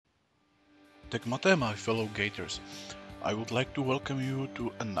Tekmate, my fellow Gators. I would like to welcome you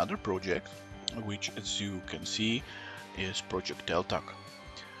to another project, which as you can see is Project Teltak.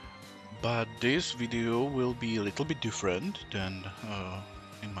 But this video will be a little bit different than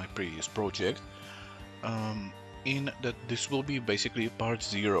in my previous project, in that this will be basically part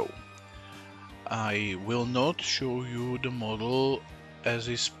 0. I will not show you the model as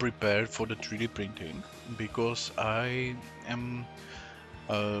is prepared for the 3D printing, because I am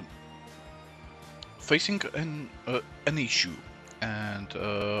facing an issue, and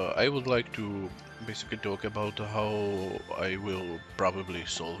I would like to basically talk about how I will probably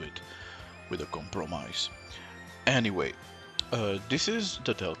solve it with a compromise. Anyway, this is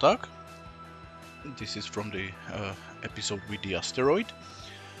the Teltak. This is from the episode with the asteroid,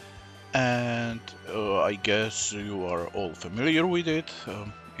 and I guess you are all familiar with it.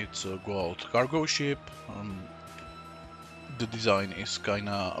 It's a Goauld cargo ship. The design is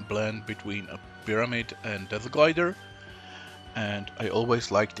kinda a blend between a pyramid and death glider, and I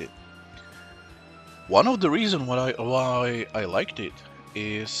always liked it. One of the reasons why I liked it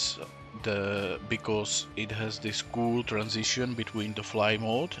is because it has this cool transition between the fly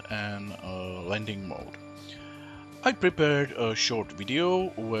mode and landing mode. I prepared a short video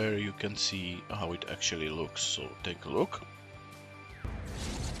where you can see how it actually looks, so take a look.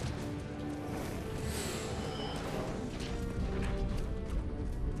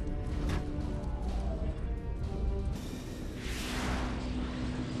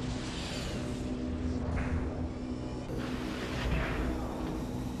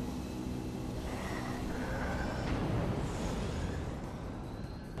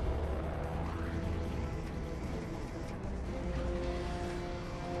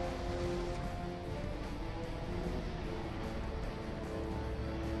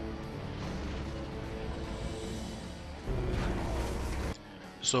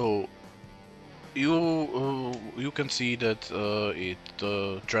 So you can see that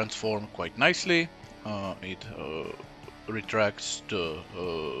it transformed quite nicely. It retracts the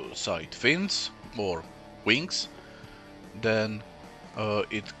side fins or wings, then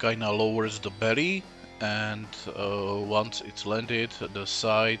it kinda lowers the belly, and once it's landed the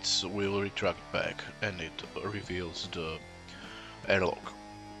sides will retract back and it reveals the airlock.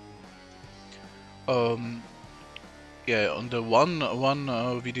 Yeah, on the one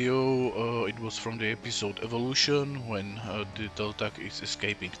video, it was from the episode Evolution, when the Teltak is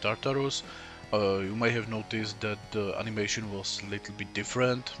escaping Tartarus. You may have noticed that the animation was a little bit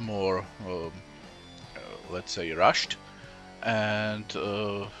different, more, let's say, rushed, and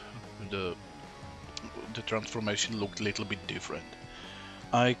the transformation looked a little bit different.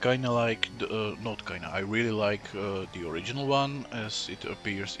 I kinda like, I really like the original one as it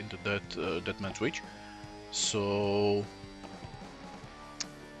appears in the Deadman Switch. So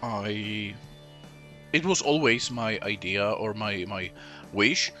it was always my idea or my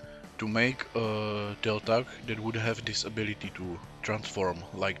wish to make a Teltak that would have this ability to transform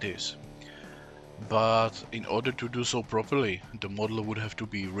like this. But in order to do so properly, the model would have to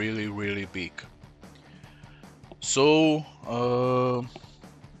be really big. So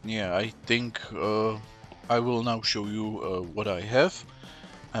yeah, I think I will now show you what I have,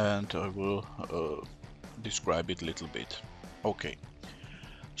 and I will describe it a little bit. Okay,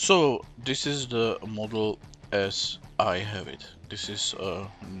 so this is the model as I have it. This is a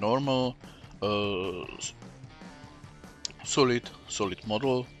normal solid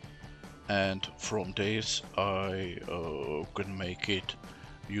model, and from this I can make it,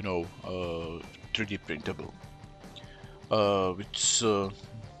 3D printable. It's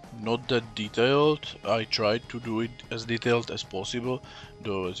not that detailed. I tried to do it as detailed as possible,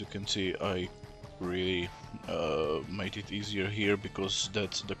 though as you can see I really made it easier here because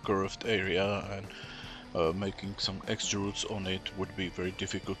that's the curved area, and making some extrudes on it would be very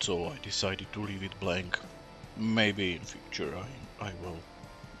difficult, so I decided to leave it blank. Maybe in future I will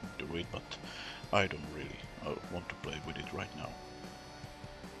do it, but I don't really want to play with it right now.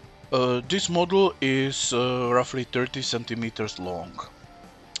 This model is roughly 30 centimeters long,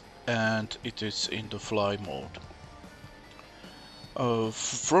 and it is in the fly mode.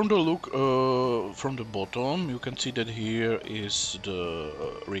 From the look from the bottom, you can see that here is the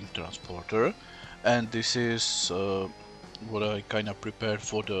ring transporter, and this is what I kinda prepared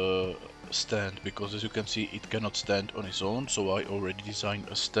for the stand, because as you can see it cannot stand on its own, so I already designed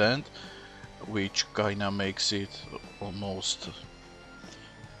a stand which kinda makes it almost,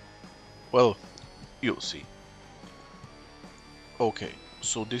 well, you'll see. Okay,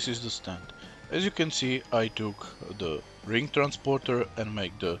 so this is the stand. As you can see, I took the ring transporter and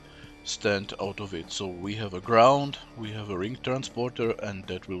make the stand out of it. So we have a ground, we have a ring transporter, and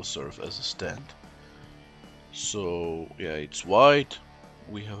that will serve as a stand. So yeah, it's white.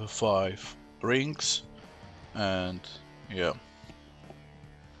 We have 5 rings, and yeah.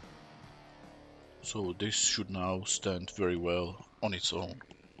 So this should now stand very well on its own.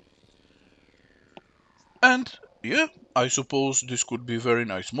 And yeah, I suppose this could be a very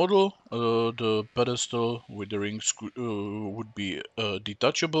nice model. The pedestal with the rings would be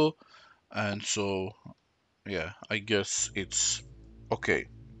detachable, and so yeah, I guess it's okay.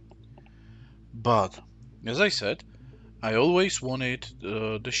 But as I said, I always wanted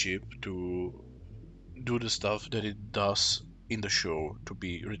the ship to do the stuff that it does in the show to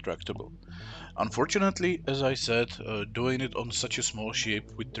be retractable. Unfortunately, as I said, doing it on such a small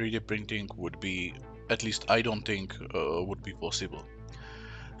ship with 3D printing would be, at least I don't think, would be possible.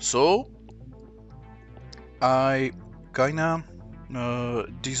 So I kinda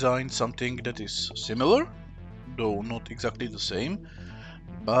designed something that is similar, though not exactly the same,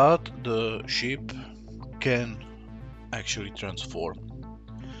 but the ship can actually transform.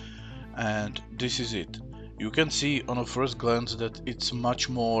 And this is it. You can see on a first glance that it's much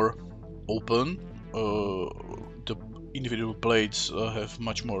more open. The individual plates have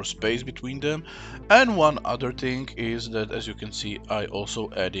much more space between them. And one other thing is that, as you can see, I also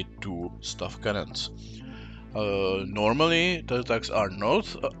added 2 staff cannons. Normally, Teltaks are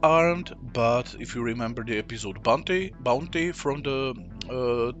not armed, but if you remember the episode Bounty from the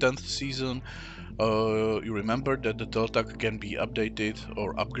 10th season, you remember that the Teltak can be updated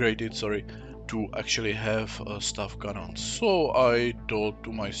or upgraded, sorry, to actually have staff cannons. So I thought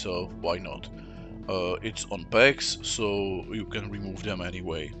to myself, why not? It's on packs, so you can remove them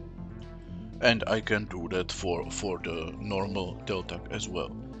anyway. And I can do that for the normal Teltak as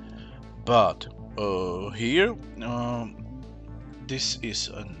well. But here, this is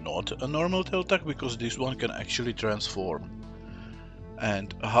not a normal Teltak because this one can actually transform.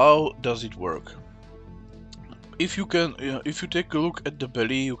 And how does it work? If you take a look at the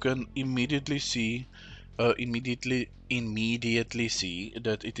belly, you can immediately see that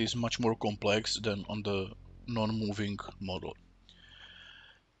it is much more complex than on the non-moving model.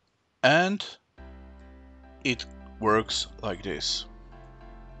 And it works like this.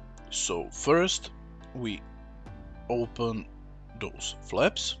 So first we open those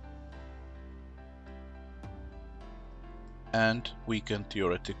flaps, and we can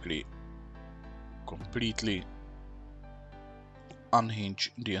theoretically completely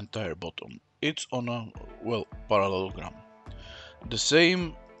unhinge the entire bottom. It's on a, well, parallelogram. The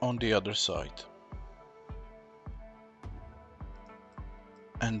same on the other side.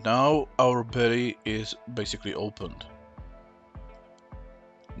 And now our belly is basically opened.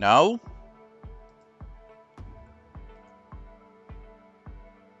 Now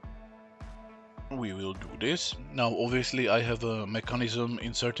we will do this. Now obviously I have a mechanism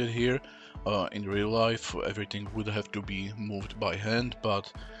inserted here. In real life everything would have to be moved by hand,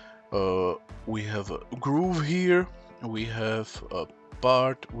 but we have a groove here, we have a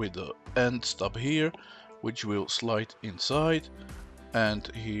part with the end stop here which will slide inside,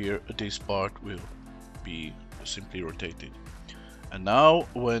 and here this part will be simply rotated. And now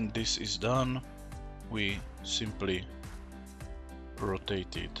when this is done, we simply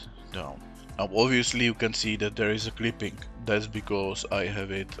rotate it down. Now obviously you can see that there is a clipping. That's because I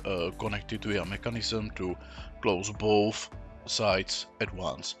have it connected via mechanism to close both sides at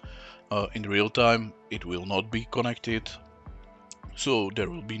once. In real time it will not be connected, so there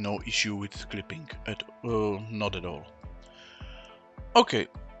will be no issue with clipping not at all. Okay,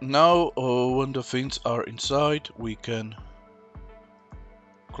 now when the fins are inside, we can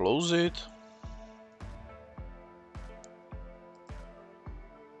close it.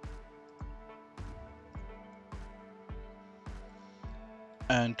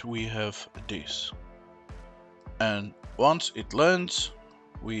 And we have this. And once it lands,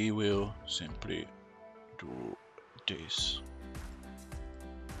 we will simply do this.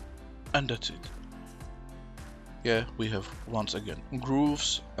 And that's it. Yeah, we have once again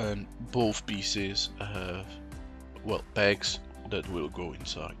grooves, and both pieces have, well, pegs that will go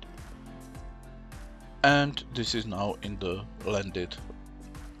inside. And this is now in the landed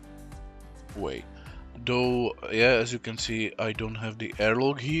way. Though, yeah, as you can see, I don't have the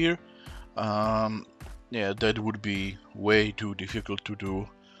airlock here. Yeah, that would be way too difficult to do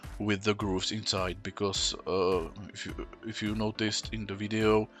with the grooves inside, because if you noticed in the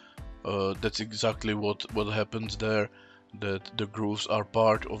video, that's exactly what happens there, that the grooves are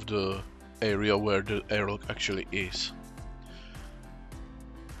part of the area where the airlock actually is.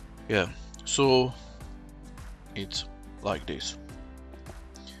 Yeah, so it's like this.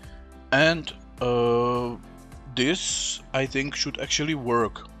 And this I think should actually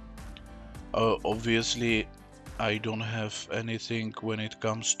work. Obviously I don't have anything when it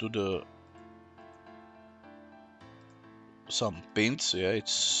comes to the some pins, yeah,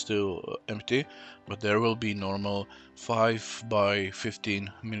 it's still empty, but there will be normal 5 by 15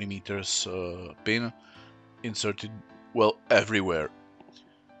 millimeters pin inserted, well, everywhere.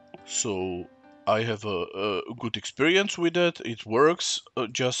 So I have a good experience with it. It works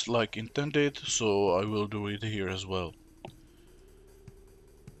just like intended, so I will do it here as well.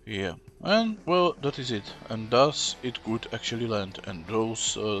 Yeah, and well, that is it. And thus it could actually land, and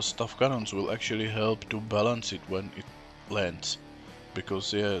those stuff cannons will actually help to balance it when it lands.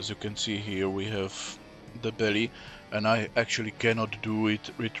 Because yeah, as you can see here, we have the belly, and I actually cannot do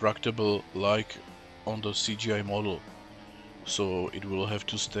it retractable like on the CGI model. So it will have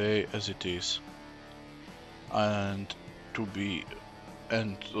to stay as it is. And to be,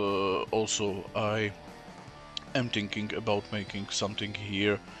 and also I am thinking about making something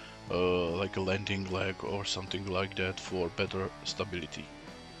here, like a landing leg or something like that for better stability.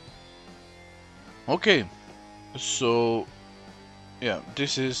 Okay, so yeah,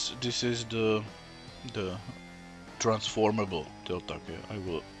 this is the transformable Teltak. I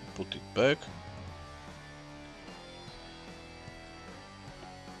will put it back.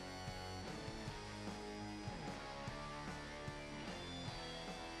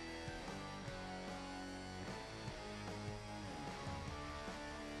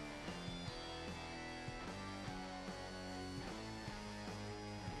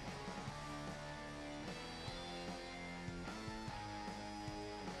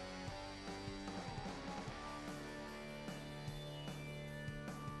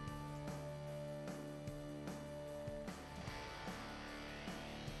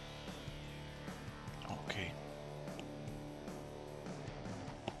 Okay,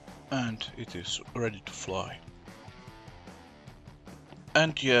 and it is ready to fly.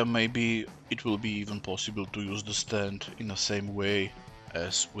 And yeah, maybe it will be even possible to use the stand in the same way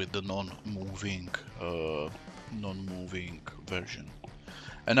as with the non-moving version.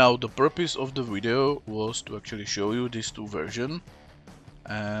 And now the purpose of the video was to actually show you these two versions,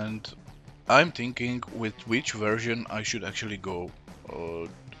 and I'm thinking with which version I should actually go. Uh,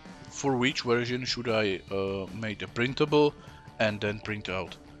 for which version should I make a printable and then print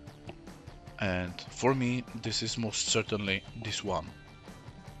out? And for me, this is most certainly this one.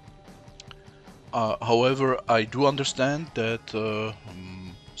 However, I do understand that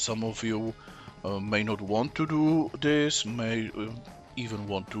some of you may not want to do this, may even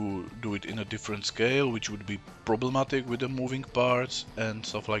want to do it in a different scale, which would be problematic with the moving parts and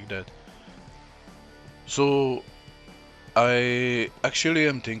stuff like that. So I actually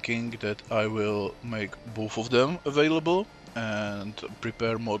am thinking that I will make both of them available and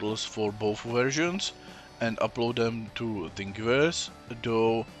prepare models for both versions and upload them to Thingiverse,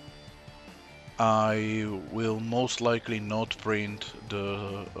 though I will most likely not print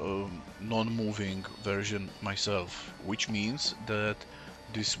the non-moving version myself, which means that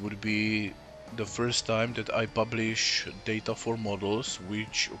this would be the first time that I publish data for models,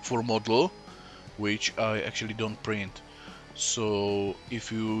 which I actually don't print. So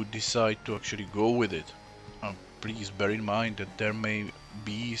if you decide to actually go with it, please bear in mind that there may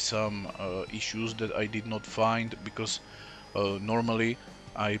be some issues that I did not find because normally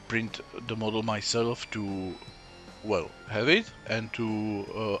I print the model myself to, well, have it and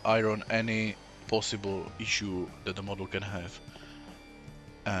to iron any possible issue that the model can have.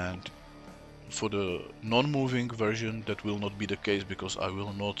 And for the non-moving version that will not be the case because I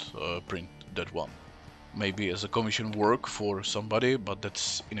will not print that one. Maybe as a commission work for somebody, but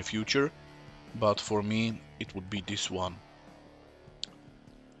that's in the future. But for me it would be this one.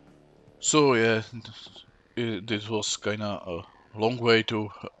 So yeah, this was kinda a long way to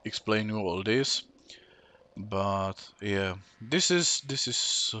explain you all this. But yeah, this is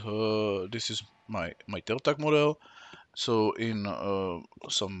my Teltak model. So in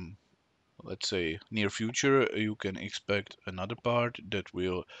some, let's say, near future, you can expect another part that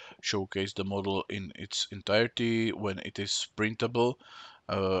will showcase the model in its entirety when it is printable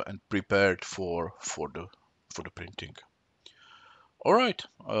and prepared for the printing. All right,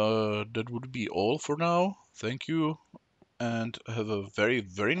 that would be all for now. Thank you and have a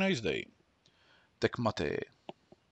very nice day. Tek mate.